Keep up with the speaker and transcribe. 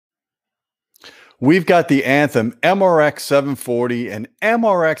We've got the Anthem MRX 740 and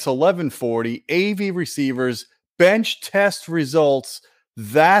MRX 1140 AV receivers bench test results.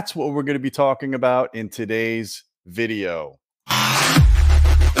 That's what we're going to be talking about in today's video.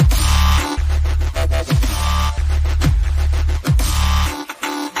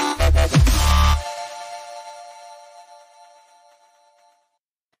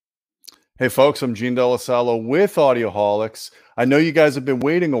 Hey folks, I'm Gene Delasalo with Audioholics. I know you guys have been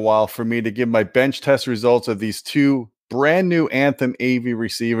waiting a while for me to give my bench test results of these two brand new Anthem AV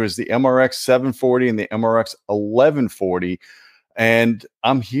receivers, the MRX 740 and the MRX 1140. And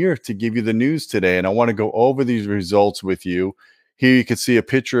I'm here to give you the news today, and I want to go over these results with you. Here you can see a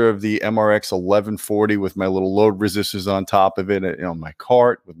picture of the MRX 1140 with my little load resistors on top of it, on my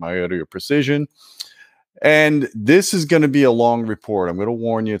cart with my audio precision. And this is going to be a long report. I'm going to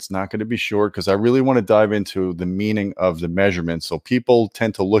warn you, it's not going to be short because I really want to dive into the meaning of the measurements. So people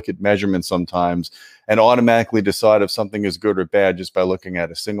tend to look at measurements sometimes and automatically decide if something is good or bad just by looking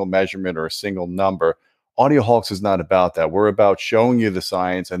at a single measurement or a single number. Audioholics is not about that. We're about showing you the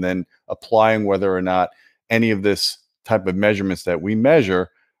science and then applying whether or not any of this type of measurements that we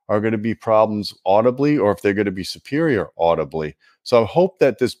measure are going to be problems audibly or if they're going to be superior audibly. So I hope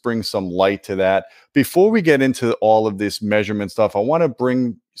that this brings some light to that. Before we get into all of this measurement stuff, I want to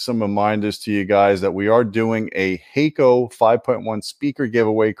bring some reminders to you guys that we are doing a Heco 5.1 speaker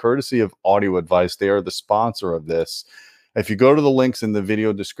giveaway courtesy of Audio Advice. They are the sponsor of this. If you go to the links in the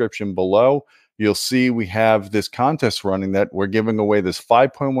video description below, you'll see we have this contest running that we're giving away this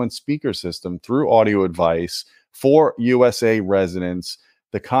 5.1 speaker system through Audio Advice for USA residents.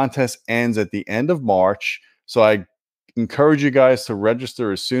 The contest ends at the end of March. So I encourage you guys to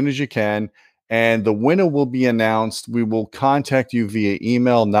register as soon as you can, and the winner will be announced. We will contact you via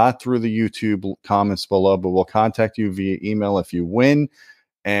email, not through the YouTube comments below, but we'll contact you via email if you win.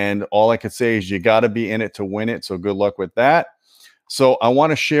 And all I could say is you got to be in it to win it. So good luck with that. So I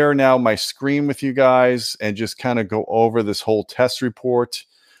want to share now my screen with you guys and just kind of go over this whole test report.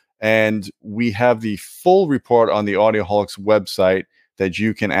 And we have the full report on the Audioholics website that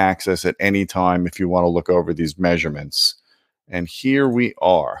you can access at any time if you want to look over these measurements. And here we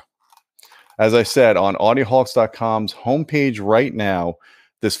are. As I said, on audioholics.com's homepage right now,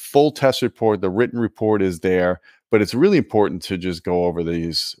 this full test report, the written report is there, but it's really important to just go over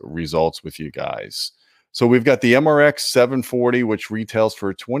these results with you guys. So we've got the MRX 740, which retails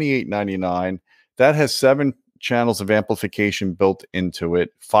for $28.99. That has 7 channels of amplification built into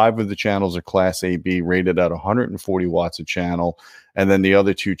it. 5 of the channels are Class AB, rated at 140 watts a channel. And then the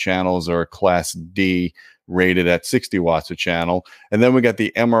other 2 channels are Class D, rated at 60 watts a channel. And then we got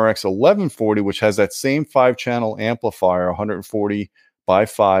the MRX 1140, which has that same 5-channel amplifier, 140 by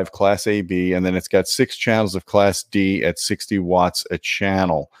 5, Class AB. And then it's got 6 channels of Class D at 60 watts a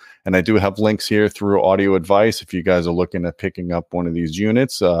channel. And I do have links here through Audio Advice. If you guys are looking at picking up one of these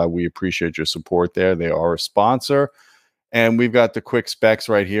units, we appreciate your support there. They are a sponsor. And we've got the quick specs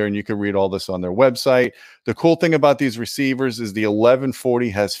right here, and you can read all this on their website. The cool thing about these receivers is the 1140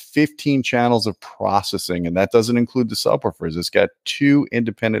 has 15 channels of processing, and that doesn't include the subwoofers. It's got 2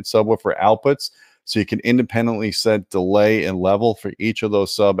 independent subwoofer outputs, so you can independently set delay and level for each of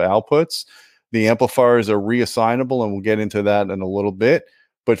those sub outputs. The amplifiers are reassignable, and we'll get into that in a little bit.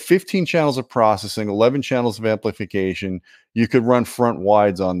 But 15 channels of processing, 11 channels of amplification. You could run front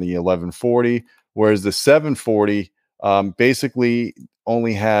wides on the 1140, whereas the 740 basically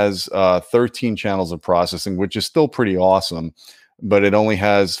only has 13 channels of processing, which is still pretty awesome, but it only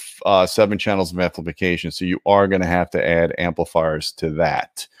has 7 channels of amplification. So you are going to have to add amplifiers to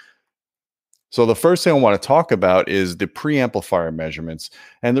that. So the first thing I want to talk about is the preamplifier measurements.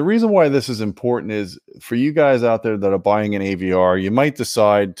 And the reason why this is important is for you guys out there that are buying an AVR, you might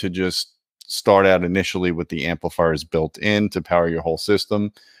decide to just start out initially with the amplifiers built in to power your whole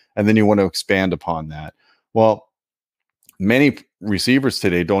system, and then you want to expand upon that. Well, many receivers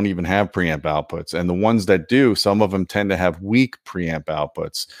today don't even have preamp outputs, and the ones that do, some of them tend to have weak preamp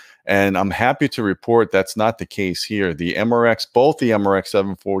outputs. And I'm happy to report that's not the case here. The MRX, both the MRX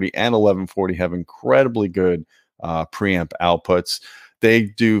 740 and 1140 have incredibly good preamp outputs. They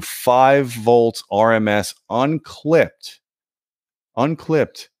do 5 volts RMS unclipped.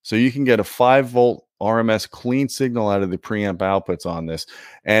 So you can get a 5 volt RMS clean signal out of the preamp outputs on this.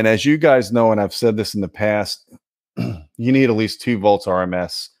 And as you guys know, and I've said this in the past, you need at least 2 volts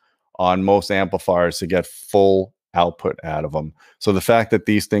RMS on most amplifiers to get full output out of them. So the fact that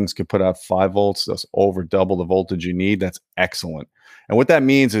these things could put out 5 volts, that's over double the voltage you need, that's excellent. And what that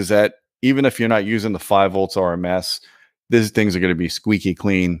means is that even if you're not using the 5 volts RMS, these things are going to be squeaky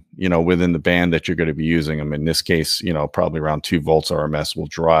clean, you know, within the band that you're going to be using them. In this case, you know, probably around 2 volts RMS will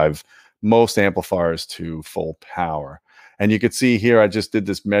drive most amplifiers to full power. And you can see here, I just did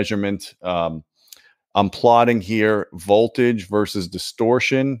this measurement. I'm plotting here voltage versus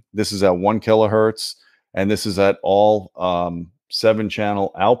distortion. This is at 1 kilohertz, and this is at all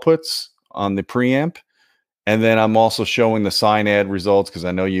 7-channel outputs on the preamp. And then I'm also showing the SINAD results because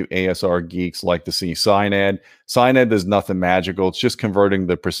I know you ASR geeks like to see SINAD. SINAD is nothing magical. It's just converting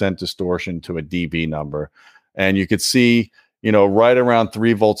the percent distortion to a dB number. And you could see, you know, right around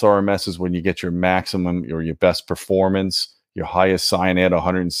 3 volts RMS is when you get your maximum or your best performance. Your highest SINAD,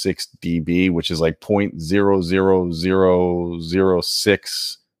 106 dB, which is like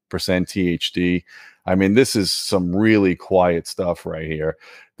 0.00006% THD. I mean, this is some really quiet stuff right here.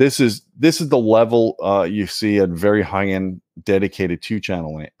 This is the level you see at very high-end dedicated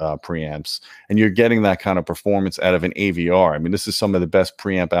 2-channel preamps, and you're getting that kind of performance out of an AVR. I mean, this is some of the best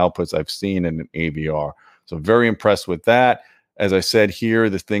preamp outputs I've seen in an AVR. So very impressed with that. As I said here,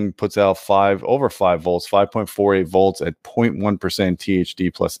 this thing puts out over 5 volts, 5.48 volts at 0.1%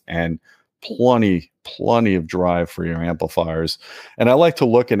 THD plus N. Plenty of drive for your amplifiers. And I like to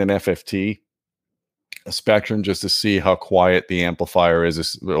look at an FFT, a spectrum, just to see how quiet the amplifier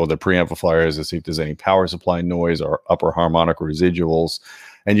is, or the preamplifier is, to see if there's any power supply noise or upper harmonic residuals.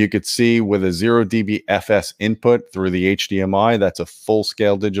 And you could see with a 0 dB FS input through the HDMI, that's a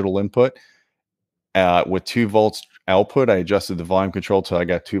full-scale digital input. With 2 volts output, I adjusted the volume control till I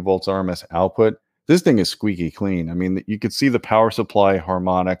got 2 volts RMS output. This thing is squeaky clean. I mean, you could see the power supply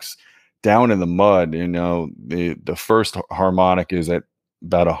harmonics down in the mud. You know, the first harmonic is at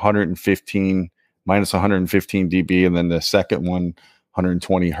about 115, minus 115 dB, and then the second one,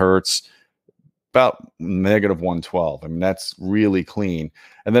 120 hertz, about negative 112. I mean, that's really clean.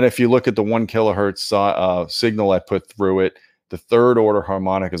 And then if you look at the 1 kilohertz signal I put through it, the third order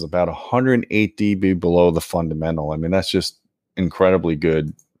harmonic is about 108 dB below the fundamental. I mean, that's just incredibly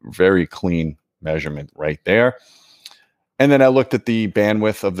good, very clean measurement right there. And then I looked at the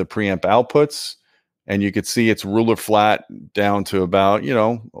bandwidth of the preamp outputs, and you could see it's ruler flat down to about, you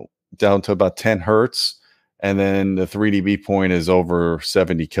know, down to about 10 hertz. And then the 3 dB point is over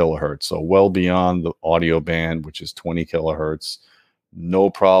 70 kilohertz. So well beyond the audio band, which is 20 kilohertz. No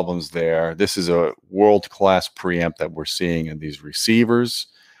problems there. This is a world-class preamp that we're seeing in these receivers.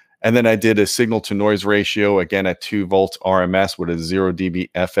 And then I did a signal to noise ratio, again at 2 volts RMS with a 0 dB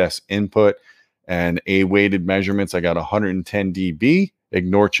FS input and A-weighted measurements. I got 110 dB.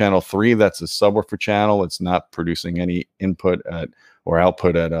 Ignore channel 3. That's a subwoofer channel. It's not producing any input at or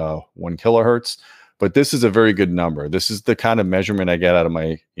output at 1 kilohertz. But this is a very good number. This is the kind of measurement I get out of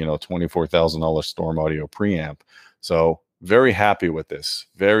my, you know, $24,000 Storm Audio preamp. So very happy with this.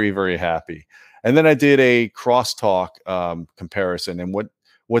 Very, very happy. And then I did a crosstalk comparison. And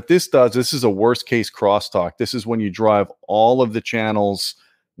what this does, this is a worst case crosstalk. This is when you drive all of the channels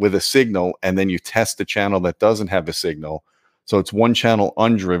with a signal, and then you test the channel that doesn't have a signal. So it's one channel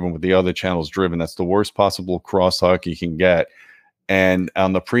undriven with the other channels driven. That's the worst possible crosstalk you can get. And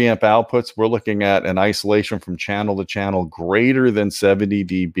on the preamp outputs, we're looking at an isolation from channel to channel greater than 70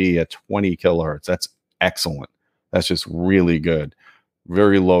 dB at 20 kilohertz. That's excellent. That's just really good.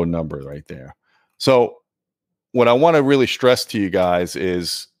 Very low number right there. So what I want to really stress to you guys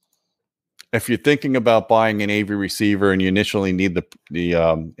is, if you're thinking about buying an AV receiver and you initially need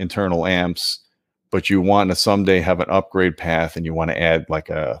the internal amps, but you want to someday have an upgrade path and you want to add like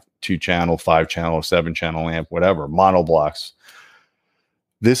a 2-channel, 5-channel, 7-channel amp, whatever, monoblocks,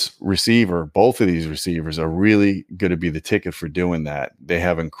 this receiver, both of these receivers are really going to be the ticket for doing that. They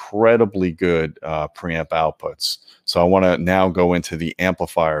have incredibly good preamp outputs. So I want to now go into the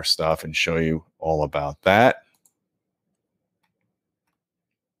amplifier stuff and show you all about that.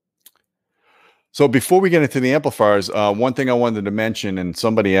 So before we get into the amplifiers, one thing I wanted to mention, and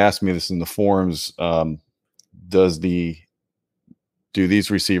somebody asked me this in the forums, do these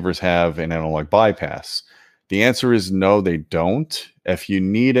receivers have an analog bypass? The answer is no, they don't. If you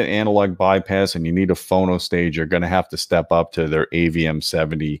need an analog bypass and you need a phono stage, you're going to have to step up to their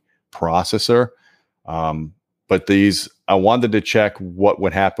AVM70 processor. But these, I wanted to check what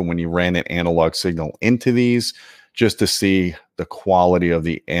would happen when you ran an analog signal into these, just to see the quality of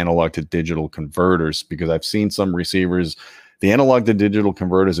the analog to digital converters, because I've seen some receivers, the analog to digital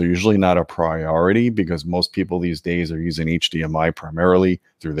converters are usually not a priority because most people these days are using HDMI primarily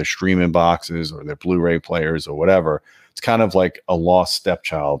through their streaming boxes or their Blu-ray players or whatever. It's kind of like a lost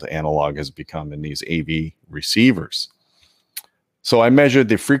stepchild analog has become in these AV receivers. So I measured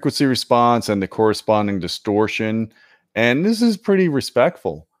the frequency response and the corresponding distortion, and this is pretty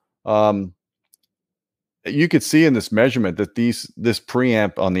respectful. You could see in this measurement that this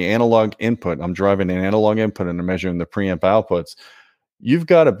preamp on the analog input, I'm driving an analog input and I'm measuring the preamp outputs. you've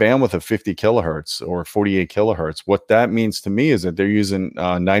got a bandwidth of 50 kilohertz or 48 kilohertz. What that means to me is that they're using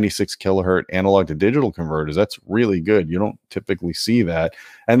 96 kilohertz analog to digital converters. That's really good. You don't typically see that.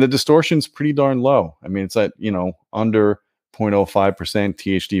 And the distortion's pretty darn low. I mean, it's at, you know, under 0.05%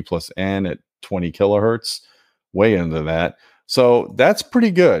 THD plus N at 20 kilohertz, way into that. So that's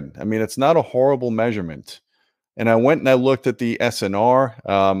pretty good. I mean, it's not a horrible measurement. And I went and I looked at the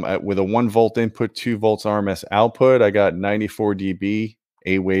SNR with a 1 volt input, 2 volts RMS output. I got 94 dB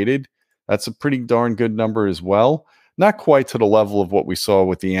A-weighted. That's a pretty darn good number as well. Not quite to the level of what we saw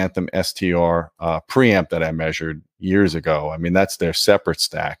with the Anthem STR preamp that I measured years ago. I mean, that's their separate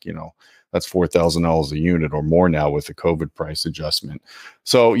stack, you know. That's $4,000 a unit or more now with the COVID price adjustment.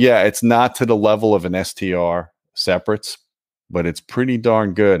 So yeah, it's not to the level of an STR separates, but it's pretty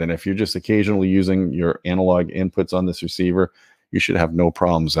darn good. And if you're just occasionally using your analog inputs on this receiver, you should have no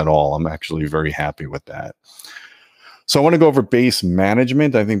problems at all. I'm actually very happy with that. So I want to go over bass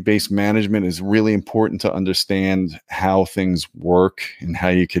management. I think bass management is really important to understand how things work and how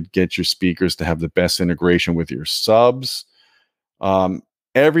you could get your speakers to have the best integration with your subs.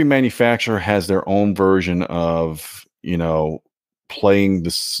 Every manufacturer has their own version of, you know, playing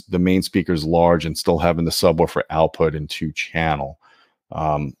the main speakers large and still having the subwoofer output in 2-channel.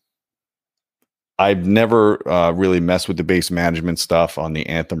 I've never really messed with the bass management stuff on the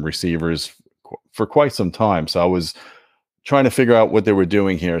Anthem receivers for quite some time. So I was trying to figure out what they were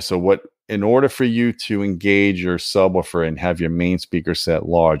doing here. So in order for you to engage your subwoofer and have your main speaker set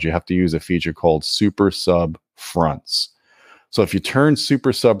large, you have to use a feature called super sub fronts. So if you turn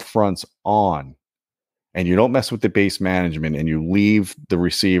super sub fronts on, and you don't mess with the bass management and you leave the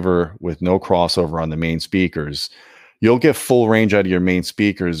receiver with no crossover on the main speakers, you'll get full range out of your main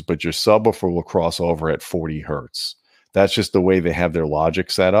speakers, but your subwoofer will cross over at 40 hertz. That's just the way they have their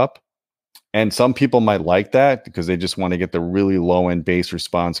logic set up. And some people might like that because they just want to get the really low end bass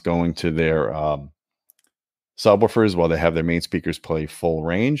response going to their subwoofers while they have their main speakers play full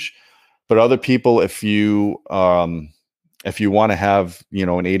range. But other people, if you want to have, you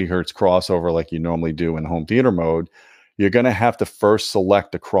know, an 80 hertz crossover like you normally do in home theater mode, you're going to have to first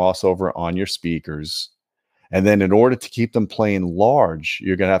select the crossover on your speakers. And then in order to keep them playing large,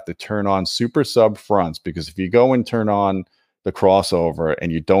 you're going to have to turn on super sub fronts, because if you go and turn on the crossover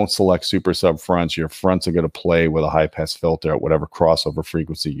and you don't select super sub fronts, your fronts are going to play with a high pass filter at whatever crossover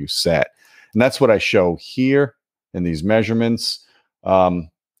frequency you set. And that's what I show here in these measurements.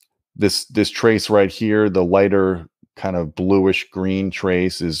 This trace right here, the lighter kind of bluish green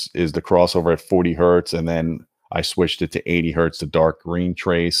trace is the crossover at 40 hertz. And then I switched it to 80 hertz, the dark green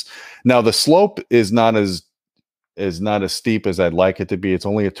trace. Now the slope is not as steep as I'd like it to be. It's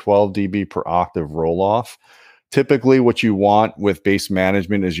only a 12 dB per octave roll off. Typically what you want with bass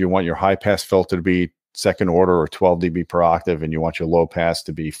management is you want your high pass filter to be 2nd order or 12 dB per octave, and you want your low pass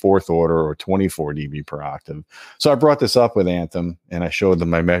to be 4th order or 24 dB per octave. So I brought this up with Anthem and I showed them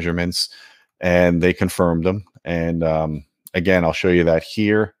my measurements and they confirmed them. And again, I'll show you that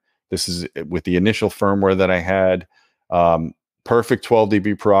here. This is with the initial firmware that I had. Perfect 12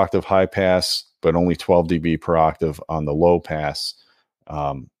 dB per octave high pass, but only 12 dB per octave on the low pass.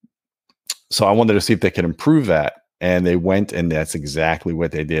 So I wanted to see if they could improve that. And they went, and that's exactly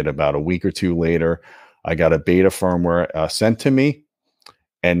what they did. About a week or two later, I got a beta firmware sent to me.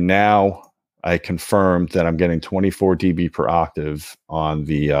 And now I confirmed that I'm getting 24 dB per octave on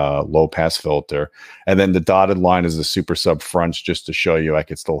the low pass filter. And then the dotted line is the super sub fronts, just to show you I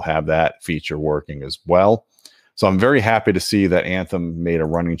could still have that feature working as well. So I'm very happy to see that Anthem made a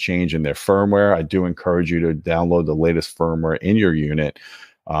running change in their firmware. I do encourage you to download the latest firmware in your unit.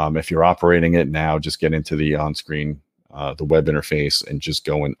 If you're operating it now, just get into the on-screen, the web interface, and just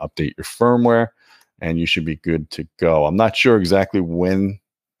go and update your firmware, and you should be good to go. I'm not sure exactly when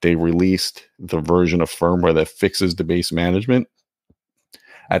they released the version of firmware that fixes the bass management.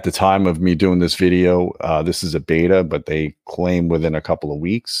 At the time of me doing this video, this is a beta, but they claim within a couple of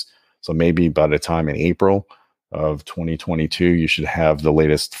weeks. So maybe by the time in April of 2022, you should have the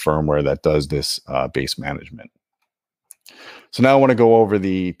latest firmware that does this bass management. So now I want to go over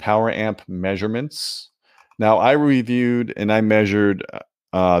the power amp measurements. Now I reviewed and I measured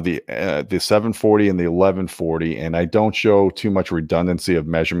the 740 and the 1140, and I don't show too much redundancy of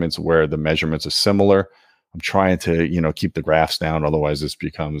measurements where the measurements are similar. I'm trying to, you know, keep the graphs down, otherwise this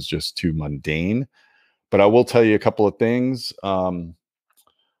becomes just too mundane. But I will tell you a couple of things.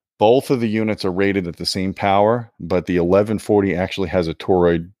 Both of the units are rated at the same power, but the 1140 actually has a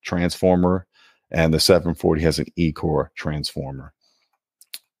toroid transformer and the 740 has an E-core transformer.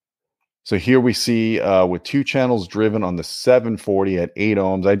 So here we see with 2 channels driven on the 740 at 8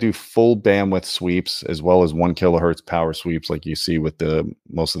 ohms, I do full bandwidth sweeps as well as 1 kilohertz power sweeps like you see with the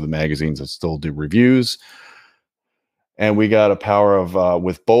most of the magazines that still do reviews. And we got a power of,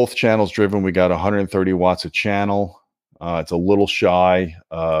 with both channels driven, we got 130 watts a channel. It's a little shy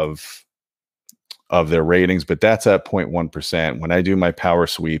of their ratings, but that's at 0.1%. When I do my power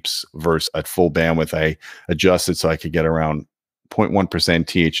sweeps versus at full bandwidth, I adjust it so I could get around 0.1%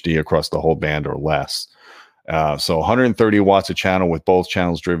 THD across the whole band or less. So 130 watts a channel with both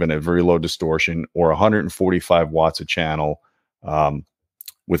channels driven at very low distortion, or 145 watts a channel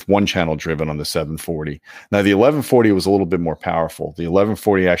with 1 channel driven on the 740. Now, the 1140 was a little bit more powerful. The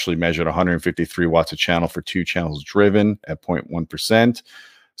 1140 actually measured 153 watts a channel for 2 channels driven at 0.1%.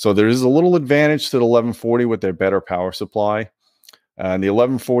 So there is a little advantage to the 1140 with their better power supply. And the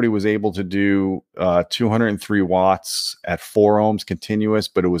 1140 was able to do 203 watts at 4 ohms continuous,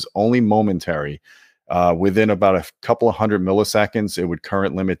 but it was only momentary. Within about a couple of 100 milliseconds, it would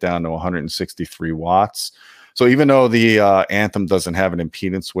current limit down to 163 watts. So even though the Anthem doesn't have an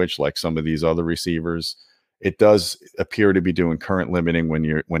impedance switch like some of these other receivers, it does appear to be doing current limiting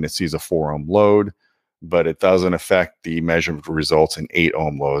when it sees a 4 ohm load, but it doesn't affect the measurement results in 8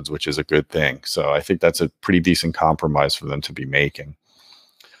 ohm loads, which is a good thing. So I think that's a pretty decent compromise for them to be making.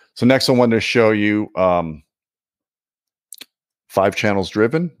 So next I wanted to show you 5 channels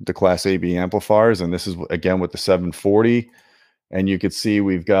driven, the Class AB amplifiers, and this is again with the 740. And you can see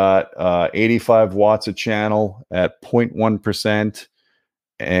we've got 85 watts a channel at 0.1%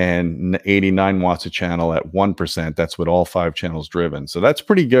 and 89 watts a channel at 1%. That's with all 5 channels driven. So that's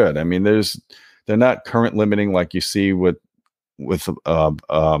pretty good. I mean, they're not current limiting like you see with some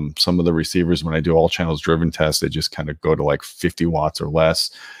of the receivers. When I do all channels driven tests, they just kind of go to like 50 watts or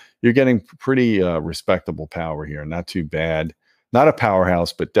less. You're getting pretty respectable power here. Not too bad. Not a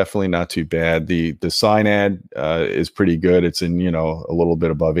powerhouse, but definitely not too bad. The Synad is pretty good. It's in, a little bit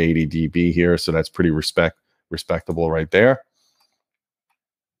above 80 dB here, so that's pretty respectable right there.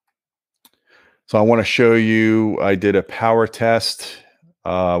 So I want to show you, I did a power test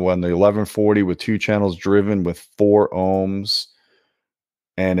when the 1140 with 2 channels driven with 4 ohms.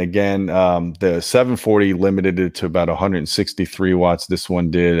 And again, the 740 limited it to about 163 watts. This one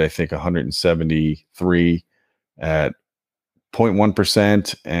did, I think, 173 at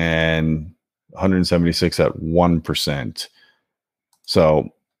 0.1% and 176 at 1%. So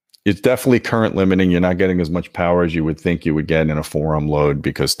it's definitely current limiting. You're not getting as much power as you would think you would get in a 4 ohm load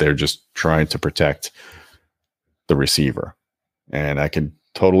because they're just trying to protect the receiver. And I can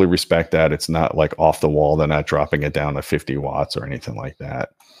totally respect that. It's not like off the wall. They're not dropping it down to 50 watts or anything like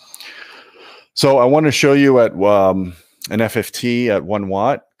that. So I want to show you at an FFT at 1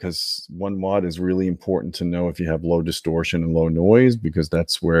 watt, because 1 watt is really important to know if you have low distortion and low noise, because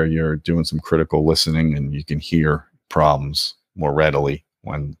that's where you're doing some critical listening and you can hear problems more readily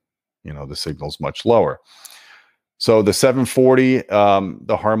when the signal's much lower. So the 740,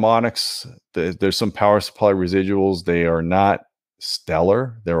 the harmonics, there's some power supply residuals. They are not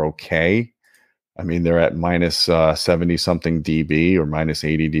stellar. They're okay. I mean, they're at minus 70 something dB or minus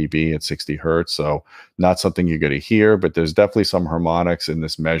 80 dB at 60 hertz. So not something you're going to hear, but there's definitely some harmonics in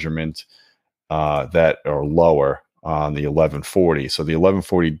this measurement that are lower on the 1140. So the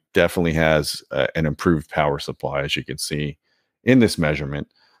 1140 definitely has an improved power supply, as you can see in this measurement.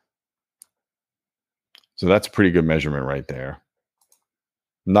 So that's a pretty good measurement right there.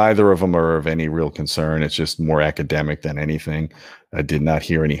 Neither of them are of any real concern. It's just more academic than anything. I did not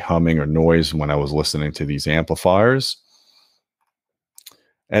hear any humming or noise when I was listening to these amplifiers.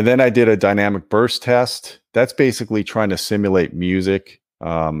 And then I did a dynamic burst test. That's basically trying to simulate music.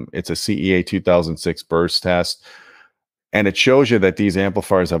 It's a CEA 2006 burst test. And it shows you that these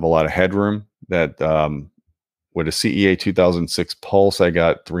amplifiers have a lot of headroom. That with a CEA 2006 pulse, I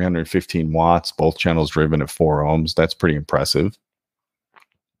got 315 watts, both channels driven at 4 ohms. That's pretty impressive.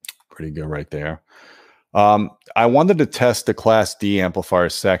 Pretty good right there. I wanted to test the Class D amplifier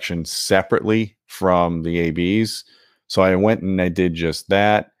section separately from the ABs. So I went and I did just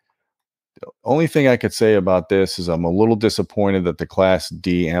that. The only thing I could say about this is I'm a little disappointed that the Class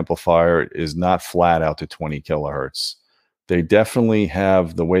D amplifier is not flat out to 20 kilohertz. They definitely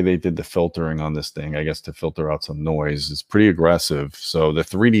have, the way they did the filtering on this thing, I guess to filter out some noise, is pretty aggressive. So the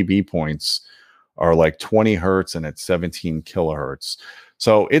 3 dB points are like 20 hertz and at 17 kilohertz.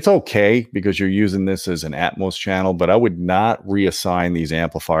 So it's okay because you're using this as an Atmos channel, but I would not reassign these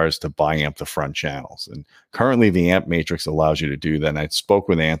amplifiers to bi-amp the front channels. And currently the amp matrix allows you to do that. And I spoke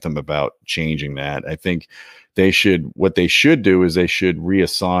with Anthem about changing that. I think what they should do is they should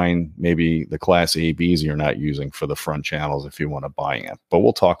reassign maybe the class ABs you're not using for the front channels if you want to buy amp. But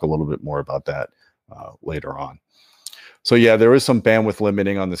we'll talk a little bit more about that later on. So yeah, there is some bandwidth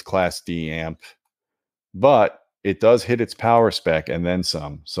limiting on this class D amp, but it does hit its power spec and then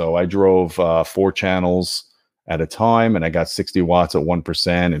some. So I drove 4 channels at a time, and I got 60 watts at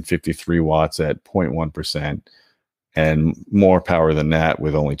 1% and 53 watts at 0.1%. And more power than that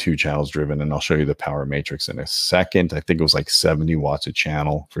with only 2 channels driven. And I'll show you the power matrix in a second. I think it was like 70 watts a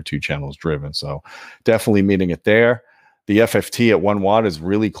channel for 2 channels driven. So definitely meeting it there. The FFT at 1 watt is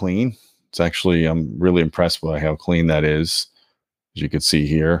really clean. It's actually, I'm really impressed by how clean that is. As you can see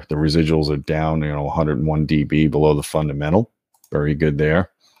here, the residuals are down, 101 dB below the fundamental. Very good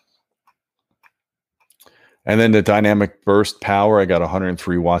there. And then the dynamic burst power, I got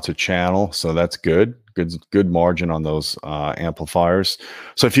 103 watts a channel. So that's good. Good margin on those amplifiers.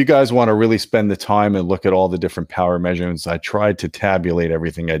 So if you guys want to really spend the time and look at all the different power measurements, I tried to tabulate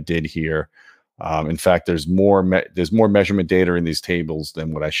everything I did here. In fact, there's more measurement data in these tables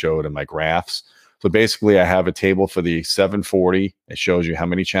than what I showed in my graphs. So basically, I have a table for the 740. It shows you how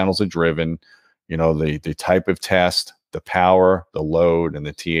many channels are driven, the type of test, the power, the load, and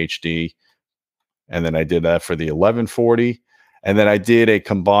the THD. And then I did that for the 1140. And then I did a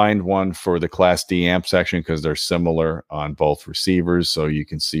combined one for the Class D amp section because they're similar on both receivers. So you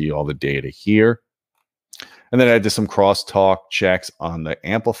can see all the data here. And then I did some crosstalk checks on the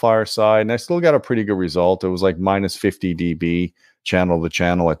amplifier side. And I still got a pretty good result. It was like minus 50 dB channel to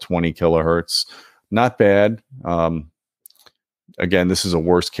channel at 20 kilohertz. Not bad. Again, this is a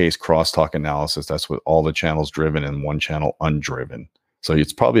worst case crosstalk analysis. That's with all the channels driven and 1 channel undriven. So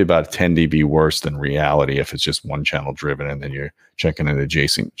it's probably about 10 dB worse than reality if it's just 1 channel driven and then you're checking an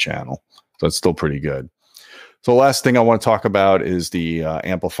adjacent channel. So it's still pretty good. So the last thing I want to talk about is the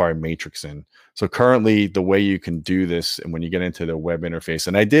amplifier matrix. So currently the way you can do this, and when you get into the web interface,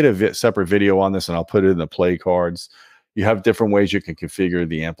 and I did a separate video on this and I'll put it in the play cards, you have different ways you can configure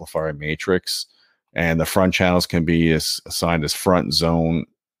the amplifier matrix. And the front channels can be assigned as front zone,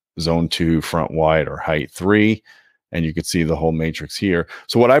 zone 2, front wide, or height 3. And you could see the whole matrix here.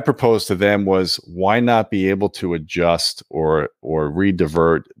 So what I proposed to them was, why not be able to adjust or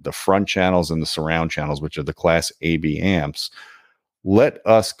redivert the front channels and the surround channels, which are the class AB amps. Let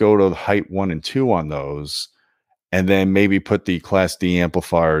us go to the height 1 and 2 on those, and then maybe put the class D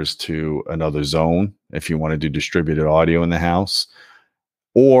amplifiers to another zone if you want to do distributed audio in the house.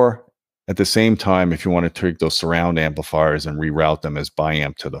 Or at the same time, if you want to take those surround amplifiers and reroute them as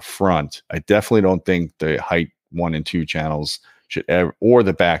biamp to the front. I definitely don't think the height 1 and 2 channels should ever, or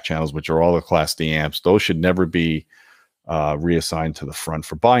the back channels, which are all the class D amps, those should never be reassigned to the front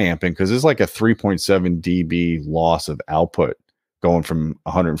for biamping, because there's like a 3.7 dB loss of output going from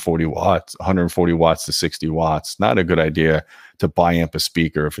 140 watts to 60 watts. Not a good idea to biamp a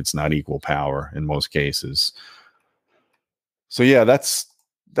speaker if it's not equal power in most cases. So yeah, that's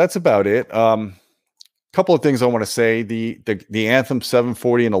about it. Couple of things I want to say. The Anthem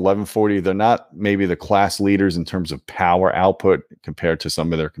 740 and 1140, they're not maybe the class leaders in terms of power output compared to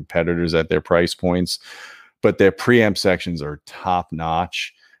some of their competitors at their price points, but their preamp sections are top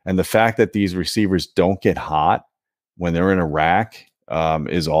notch. And the fact that these receivers don't get hot when they're in a rack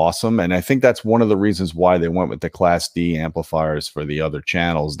is awesome. And I think that's one of the reasons why they went with the class D amplifiers for the other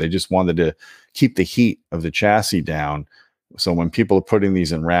channels. They just wanted to keep the heat of the chassis down. So when people are putting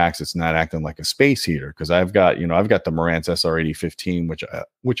these in racks, it's not acting like a space heater. Because I've got the Marantz SR8015,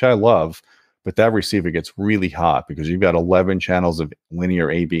 which I love, but that receiver gets really hot because you've got 11 channels of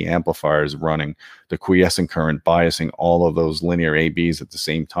linear AB amplifiers running, the quiescent current biasing all of those linear ABs at the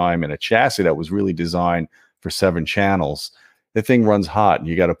same time, and a chassis that was really designed for 7 channels. The thing runs hot, and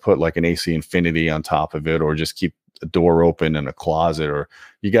you got to put like an AC Infinity on top of it, or just keep a door open in a closet, or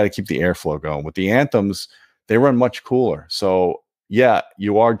you got to keep the airflow going. With the Anthems, they run much cooler. So yeah,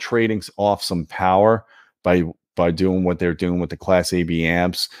 you are trading off some power by doing what they're doing with the class AB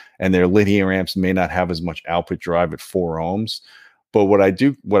amps, and their linear amps may not have as much output drive at 4 ohms. But what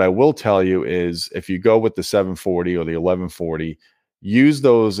I will tell you is, if you go with the 740 or the 1140, use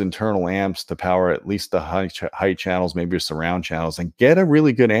those internal amps to power at least the high channels, maybe your surround channels, and get a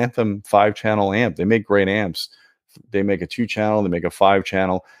really good Anthem 5-channel amp. They make great amps. They make a 2-channel, they make a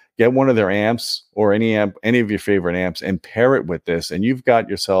 5-channel. Get one of their amps or any of your favorite amps and pair it with this, and you've got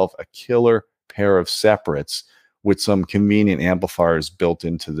yourself a killer pair of separates with some convenient amplifiers built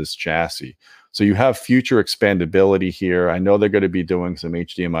into this chassis. So you have future expandability here. I know they're going to be doing some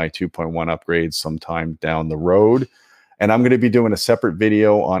HDMI 2.1 upgrades sometime down the road, and I'm going to be doing a separate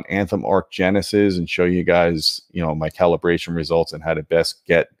video on Anthem Arc Genesis and show you guys, my calibration results and how to best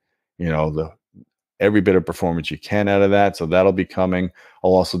get, the every bit of performance you can out of that. So that'll be coming.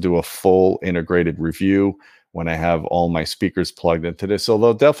 I'll also do a full integrated review when I have all my speakers plugged into this. So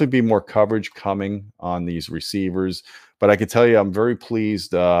there'll definitely be more coverage coming on these receivers. But I can tell you, I'm very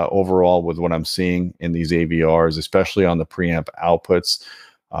pleased overall with what I'm seeing in these AVRs, especially on the preamp outputs.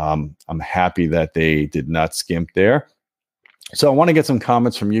 I'm happy that they did not skimp there. So I want to get some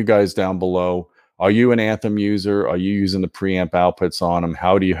comments from you guys down below. Are you an Anthem user? Are you using the preamp outputs on them?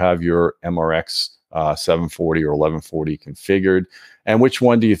 How do you have your MRX 740 or 1140 configured? And which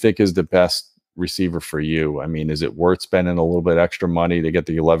one do you think is the best receiver for you? I mean, is it worth spending a little bit extra money to get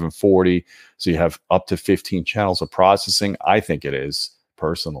the 1140 so you have up to 15 channels of processing? I think it is,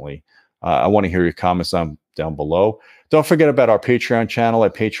 personally. I want to hear your comments down below. Don't forget about our Patreon channel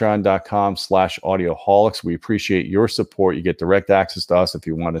at patreon.com/audioholics. We appreciate your support. You get direct access to us if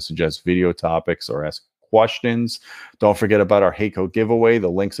you want to suggest video topics or ask questions. Don't forget about our Heco giveaway. The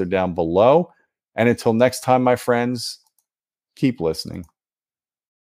links are down below. And until next time, my friends, keep listening.